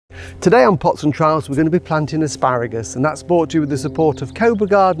Today on Pots and Trowels we're going to be planting asparagus, and that's brought to you with the support of Cobra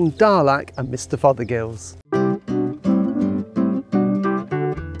Garden, Darlac and Mr Fothergill's.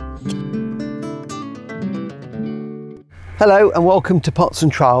 Hello and welcome to Pots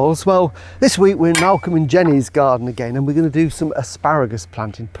and Trowels. Well, this week we're in Malcolm and Jenny's garden again, and we're going to do some asparagus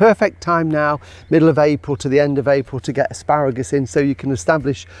planting. Perfect time now, middle of April to the end of April, to get asparagus in so you can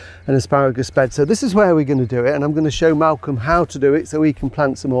establish an asparagus bed. So this is where we're going to do it, and I'm going to show Malcolm how to do it so he can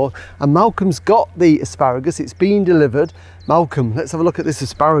plant some more. And Malcolm's got the asparagus, it's been delivered. Malcolm, let's have a look at this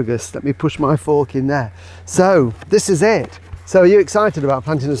asparagus. Let me push my fork in there. So this is it. So are you excited about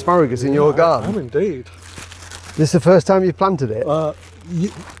planting asparagus in your garden? I am indeed. This is the first time you've planted it?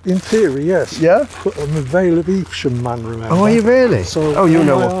 In theory, yes. Yeah? But I'm a Vale of Evesham man, remember? Oh, are you really? So you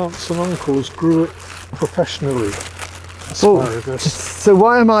know my what? aunts and uncles grew it professionally, asparagus. So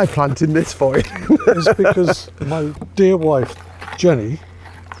why am I planting this for you? It's because my dear wife, Jenny,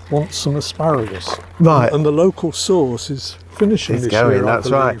 wants some asparagus. Right. And the local source is finishing this year, that's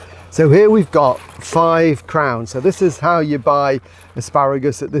I right. believe. So here we've got 5 crowns. So this is how you buy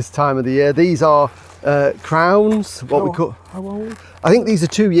asparagus at this time of the year. These are crowns, we call. How old? I think these are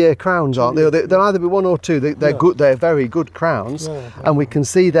 2-year crowns, aren't they? They'll either be 1 or 2. They're good. They're very good crowns. And we can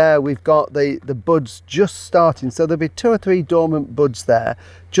see there we've got the buds just starting. So there'll be 2 or 3 dormant buds there,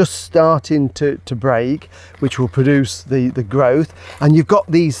 just starting to break, which will produce the growth. And you've got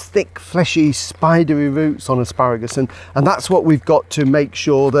these thick, fleshy, spidery roots on asparagus, and that's what we've got to make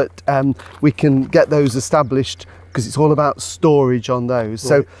sure that we can get those established, because it's all about storage on those.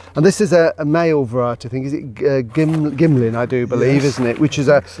 Right. So, and this is a male variety, I think, is it Gimlin, I do believe, yes, isn't it? Which is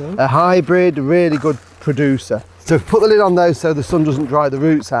a hybrid, really good producer. So put the lid on those so the sun doesn't dry the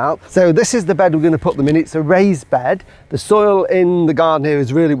roots out. So this is the bed we're going to put them in. It's a raised bed. The soil in the garden here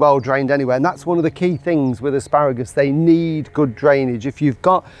is really well drained anyway, and that's one of the key things with asparagus. They need good drainage. If you've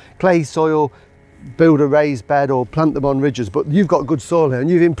got clay soil, build a raised bed or plant them on ridges, but you've got good soil here, and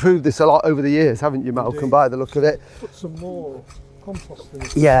you've improved this a lot over the years, haven't you, Malcolm? Indeed. By the look of it. Put some more compost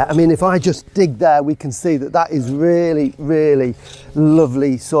in. Yeah, I mean, if I just dig there, we can see that that is really, really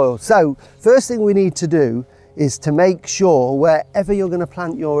lovely soil. So first thing we need to do is to make sure wherever you're going to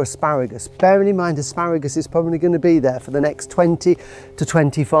plant your asparagus, bearing in mind asparagus is probably going to be there for the next 20 to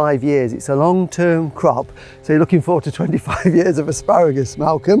 25 years. It's a long-term crop, so you're looking forward to 25 years of asparagus,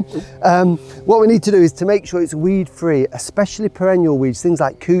 Malcolm. What we need to do is to make sure it's weed-free, especially perennial weeds, things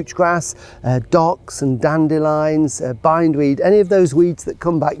like couch grass, docks and dandelions, bindweed, any of those weeds that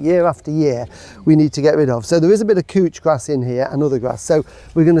come back year after year, we need to get rid of. So there is a bit of couch grass in here and other grass. So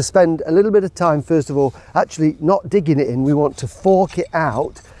we're going to spend a little bit of time, first of all, actually not digging it in. We want to fork it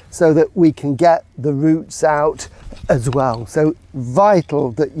out so that we can get the roots out as well. So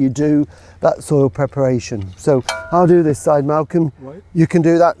vital that you do that soil preparation. So I'll do this side, Malcolm. Right. You can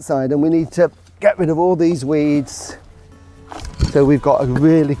do that side, and we need to get rid of all these weeds so we've got a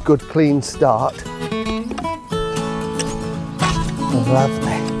really good clean start.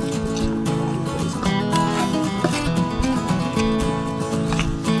 Lovely.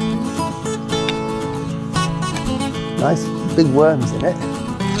 Nice big worms in it.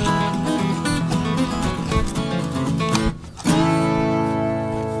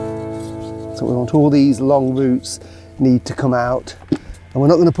 So we want all these long roots need to come out, and we're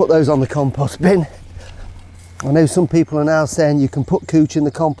not going to put those on the compost bin. I know some people are now saying you can put couch in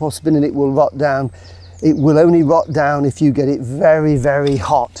the compost bin and it will rot down. It will only rot down if you get it very, very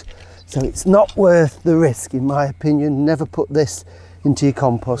hot. So it's not worth the risk, in my opinion. Never put this into your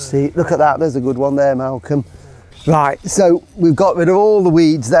compost. See, look at that, there's a good one there, Malcolm. Right, so we've got rid of all the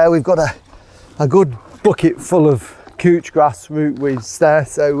weeds there. We've got a good bucket full of couch grass root weeds there,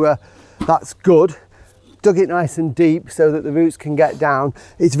 so that's good. Dug it nice and deep so that the roots can get down.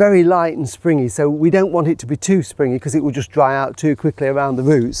 It's very light and springy, so we don't want it to be too springy because it will just dry out too quickly around the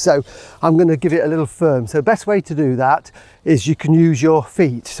roots. So I'm going to give it a little firm. So best way to do that is you can use your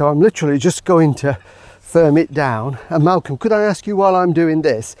feet. So I'm literally just going to firm it down. And Malcolm, could I ask you while I'm doing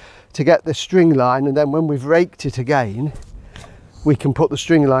this to get the string line, and then when we've raked it again, we can put the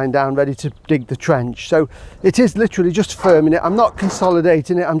string line down ready to dig the trench. So it is literally just firming it. I'm not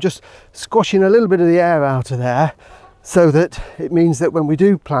consolidating it, I'm just squashing a little bit of the air out of there so that it means that when we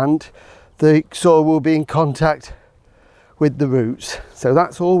do plant, the soil will be in contact with the roots. So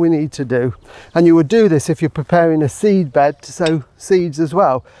that's all we need to do. And you would do this if you're preparing a seed bed to sow seeds as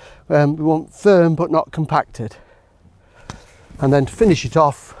well. We want firm but not compacted. And then to finish it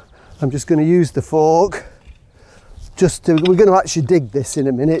off, I'm just going to use the fork. We're going to actually dig this in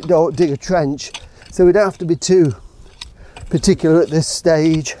a minute, don't dig a trench, so we don't have to be too particular at this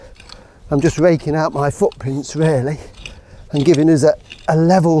stage. I'm just raking out my footprints really, and giving us a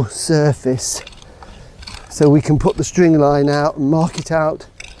level surface so we can put the string line out and mark it out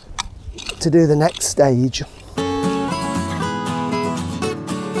to do the next stage.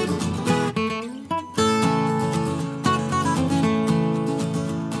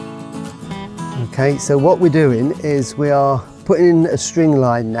 Okay, so what we're doing is we are putting in a string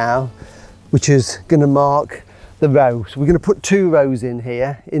line now, which is going to mark the row. So we're going to put 2 rows in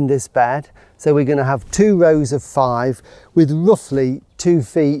here in this bed. So we're going to have 2 rows of 5 with roughly 2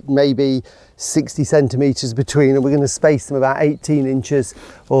 feet, maybe 60 centimetres between, and we're going to space them about 18 inches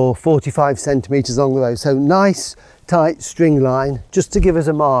or 45 centimetres along the row. So nice tight string line just to give us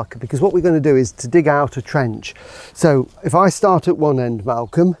a marker, because what we're going to do is to dig out a trench. So if I start at one end,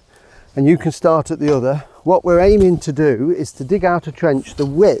 Malcolm, and you can start at the other, what we're aiming to do is to dig out a trench the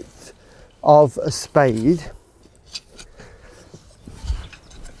width of a spade.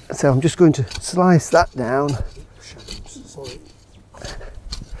 So I'm just going to slice that down,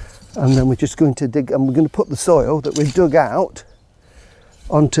 and then we're just going to dig, and we're going to put the soil that we've dug out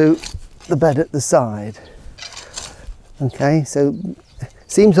onto the bed at the side. Okay, so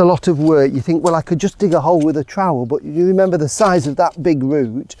seems a lot of work. You think, well, I could just dig a hole with a trowel, but you remember the size of that big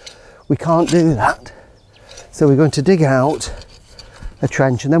root, we can't do that. So we're going to dig out a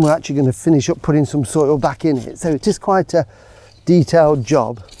trench, and then we're actually going to finish up putting some soil back in it. So it is quite a detailed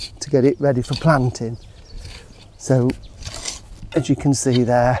job to get it ready for planting. So as you can see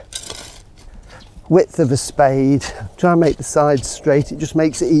there, width of a spade, try and make the sides straight, it just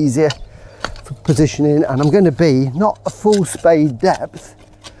makes it easier for positioning. And I'm going to be not a full spade depth,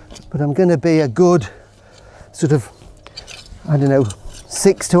 but I'm going to be a good sort of, I don't know,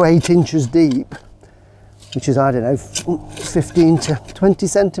 6 to 8 inches deep, which is, I don't know, 15 to 20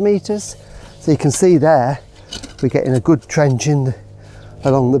 centimetres. So you can see there, we're getting a good trench in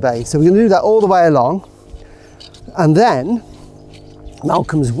along the base. So we're going to do that all the way along, and then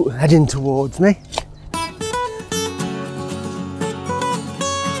Malcolm's heading towards me.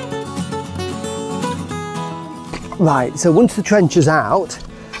 Right, so once the trench is out,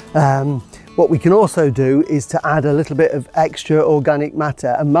 what we can also do is to add a little bit of extra organic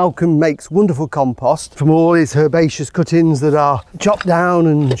matter, and Malcolm makes wonderful compost from all his herbaceous cuttings that are chopped down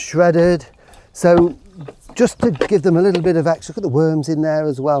and shredded. So just to give them a little bit of extra, got the worms in there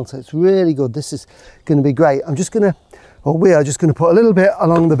as well, so it's really good. This is going to be great. I'm just going to, or we are just going to put a little bit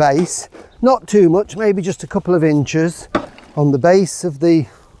along the base, not too much, maybe just a couple of inches on the base of the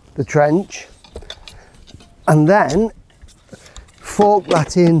trench, and then fork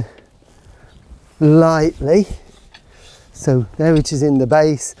that in lightly. So there it is in the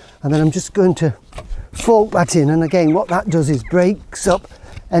base, and then I'm just going to fork that in, and again what that does is breaks up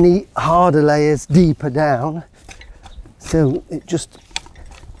any harder layers deeper down, so it just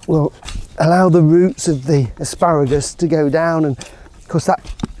will allow the roots of the asparagus to go down. And of course that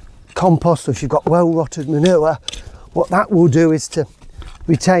compost, if you've got well rotted manure, what that will do is to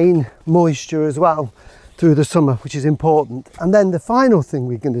retain moisture as well through the summer, which is important. And then the final thing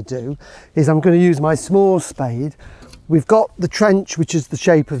we're going to do is I'm going to use my small spade. We've got the trench, which is the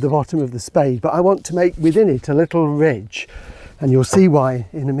shape of the bottom of the spade, but I want to make within it a little ridge, and you'll see why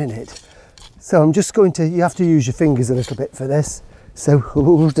in a minute. So I'm just going to, you have to use your fingers a little bit for this, so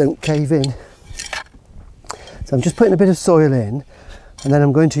don't cave in. So I'm just putting a bit of soil in, and then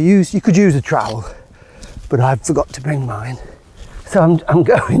I'm going to use, you could use a trowel, but I forgot to bring mine. So I'm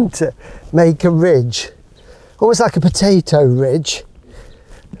going to make a ridge, almost like a potato ridge,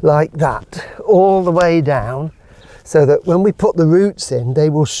 like that, all the way down, so that when we put the roots in, they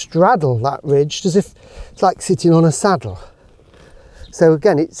will straddle that ridge as if it's like sitting on a saddle. So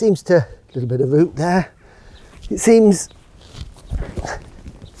again, it seems to, a little bit of root there, it seems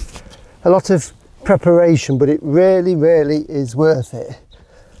a lot of preparation, but it really, really is worth it.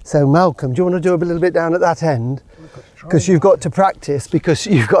 So Malcolm, do you want to do a little bit down at that end? Because you've got to practice, because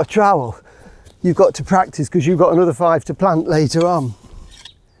you've got a trowel. You've got to practice because you've got another 5 to plant later on.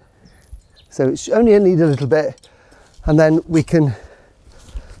 So it's only need a little bit, and then we can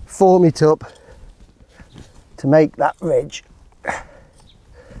form it up to make that ridge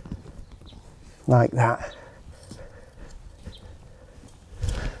like that.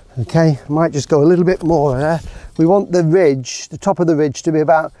 Okay, I might just go a little bit more there. We want the ridge, the top of the ridge, to be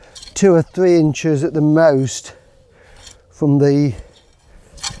about 2 or 3 inches at the most from the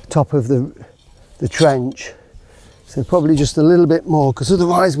top of the trench. So probably just a little bit more, because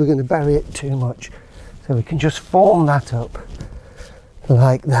otherwise we're going to bury it too much. So we can just form that up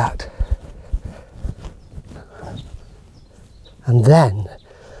like that. And then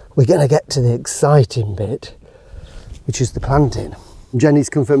we're going to get to the exciting bit, which is the planting. Jenny's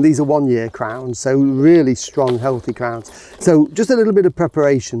confirmed these are 1 year crowns, so really strong, healthy crowns. So just a little bit of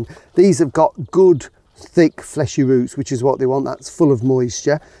preparation. These have got good, thick, fleshy roots, which is what they want. That's full of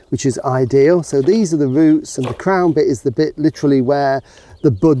moisture, which is ideal. So these are the roots, and the crown bit is the bit literally where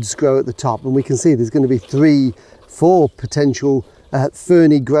the buds grow at the top. And we can see there's going to be 3, 4 potential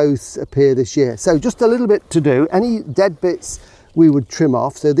ferny growths appear this year. So just a little bit to do. Any dead bits we would trim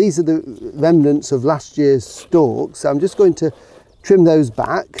off. So these are the remnants of last year's stalks. So I'm just going to trim those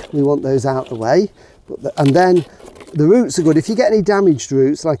back. We want those out the way. And then the roots are good. If you get any damaged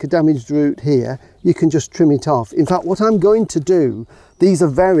roots, like a damaged root here, you can just trim it off. In fact, what I'm going to do, these are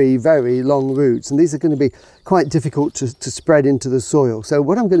very, very long roots, and these are going to be quite difficult to spread into the soil. So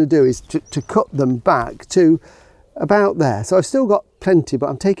what I'm going to do is to cut them back to about there. So I've still got plenty, but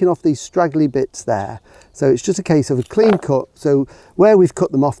I'm taking off these straggly bits there. So it's just a case of a clean cut. So where we've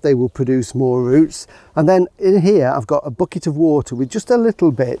cut them off, they will produce more roots. And then in here, I've got a bucket of water with just a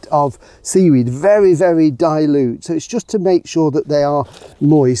little bit of seaweed, very, very dilute. So it's just to make sure that they are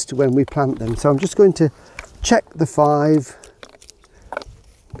moist when we plant them. So I'm just going to check the 5,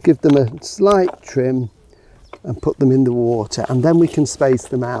 give them a slight trim and put them in the water, and then we can space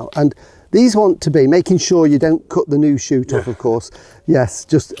them out. And these want to be, making sure you don't cut the new shoot off, of course. Yes,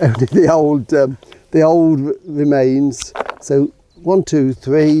 just only the old remains. So 1, 2,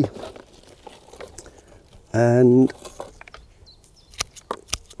 3, and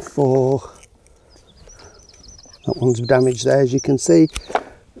 4. That one's damaged there, as you can see.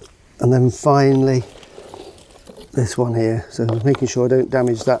 And then finally, this one here. So making sure I don't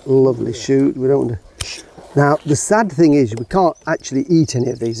damage that lovely shoot. We don't want to. Now, the sad thing is we can't actually eat any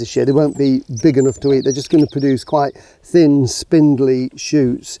of these this year. They won't be big enough to eat. They're just going to produce quite thin, spindly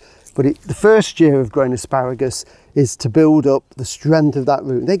shoots. But the first year of growing asparagus is to build up the strength of that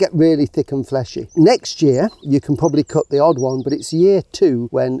root. They get really thick and fleshy. Next year, you can probably cut the odd one, but it's year 2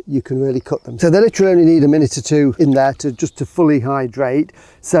 when you can really cut them. So they literally only need a minute or 2 in there just to fully hydrate.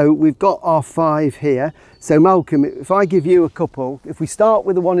 So we've got our 5 here. So Malcolm, if I give you a couple, if we start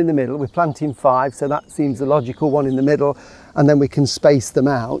with the one in the middle, we're planting 5, so that seems the logical one in the middle, and then we can space them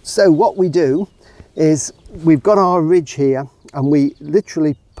out. So what we do is we've got our ridge here, and we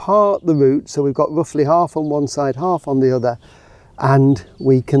literally part the root, so we've got roughly half on one side, half on the other, and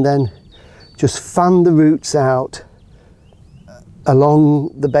we can then just fan the roots out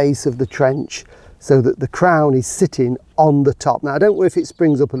along the base of the trench so that the crown is sitting on the top. Now I don't know if it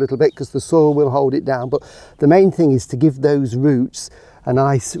springs up a little bit because the soil will hold it down, but the main thing is to give those roots a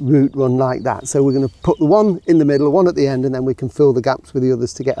nice root run like that. So we're going to put the one in the middle, one at the end, and then we can fill the gaps with the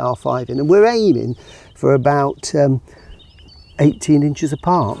others to get our 5 in. And we're aiming for about 18 inches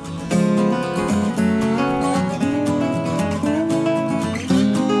apart.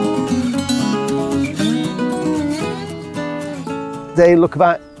 They look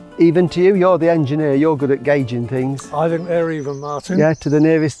about even to you. You're the engineer, you're good at gauging things. I think they're even, Martin. Yeah, to the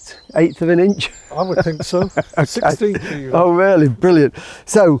nearest 1/8 of an inch. I would think so. 16 to you. Oh really, brilliant.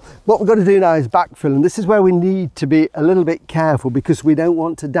 So what we're going to do now is backfill, and this is where we need to be a little bit careful because we don't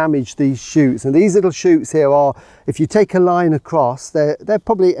want to damage these shoots. And these little shoots here are, if you take a line across, they're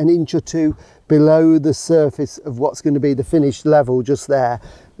probably 1 inch or 2 below the surface of what's going to be the finished level just there.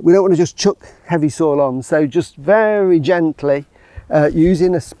 We don't want to just chuck heavy soil on, so just very gently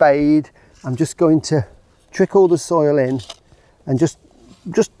using a spade, I'm just going to trickle the soil in and just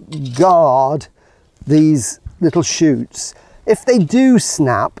guard these little shoots. If they do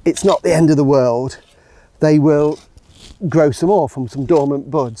snap, it's not the end of the world. They will grow some more from some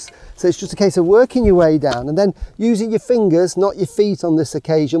dormant buds. So it's just a case of working your way down and then using your fingers, not your feet on this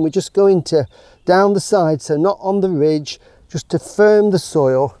occasion. We're just going to down the side, so not on the ridge, just to firm the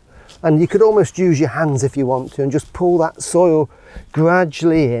soil. And you could almost use your hands if you want to and just pull that soil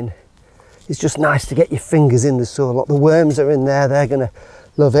gradually in. It's just nice to get your fingers in the soil. Like the worms are in there, they're going to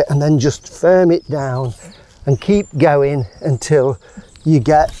love it. And then just firm it down and keep going until you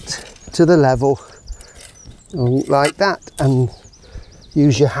get to the level like that, and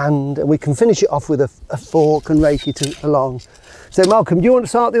use your hand, and we can finish it off with a fork and rake it along. So Malcolm, do you want to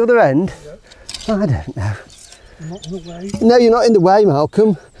start the other end? Yep. I don't know. I'm not in the way. No, you're not in the way,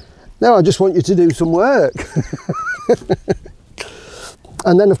 Malcolm. No, I just want you to do some work.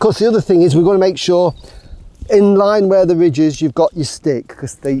 And then of course the other thing is we've got to make sure in line where the ridge is you've got your stick,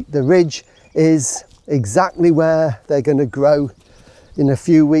 because the ridge is exactly where they're going to grow in a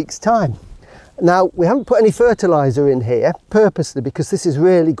few weeks' time. Now we haven't put any fertiliser in here purposely because this is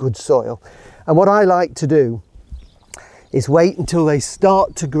really good soil, and what I like to do is wait until they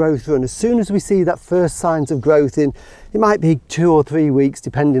start to grow through, and as soon as we see that first signs of growth in, it might be 2 or 3 weeks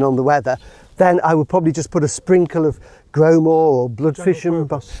depending on the weather, then I would probably just put a sprinkle of grow more or bloodfish and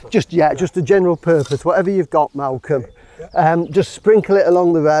just a general purpose, whatever you've got, Malcolm. Just sprinkle it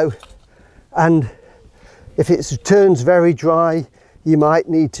along the row, and if it turns very dry, you might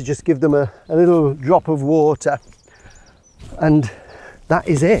need to just give them a little drop of water, and that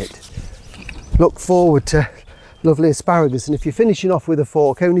is it. Look forward to lovely asparagus. And if you're finishing off with a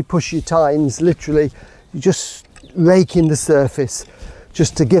fork, only push your tines, literally, you just rake in the surface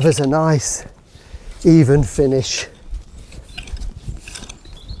just to give us a nice even finish.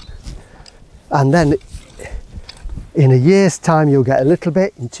 And then in a year's time you'll get a little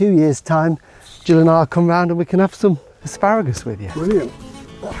bit, in 2 years time Jill and I'll come round and we can have some asparagus with you. Brilliant.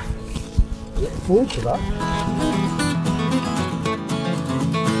 Look forward to that.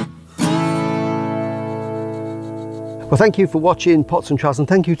 Well, thank you for watching Pots and Trowels, and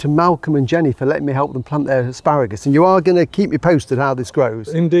thank you to Malcolm and Jenny for letting me help them plant their asparagus. And you are going to keep me posted how this grows.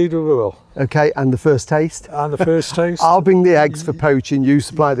 Indeed we will. Okay, and the first taste? And the first taste. I'll bring the eggs for poaching, you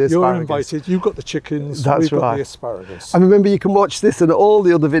supply the asparagus. You're invited, you've got the chickens, That's we've got right. the asparagus. And remember, you can watch this and all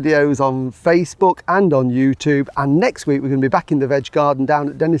the other videos on Facebook and on YouTube. And next week we're going to be back in the veg garden down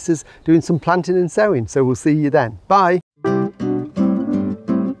at Dennis's doing some planting and sowing. So we'll see you then. Bye.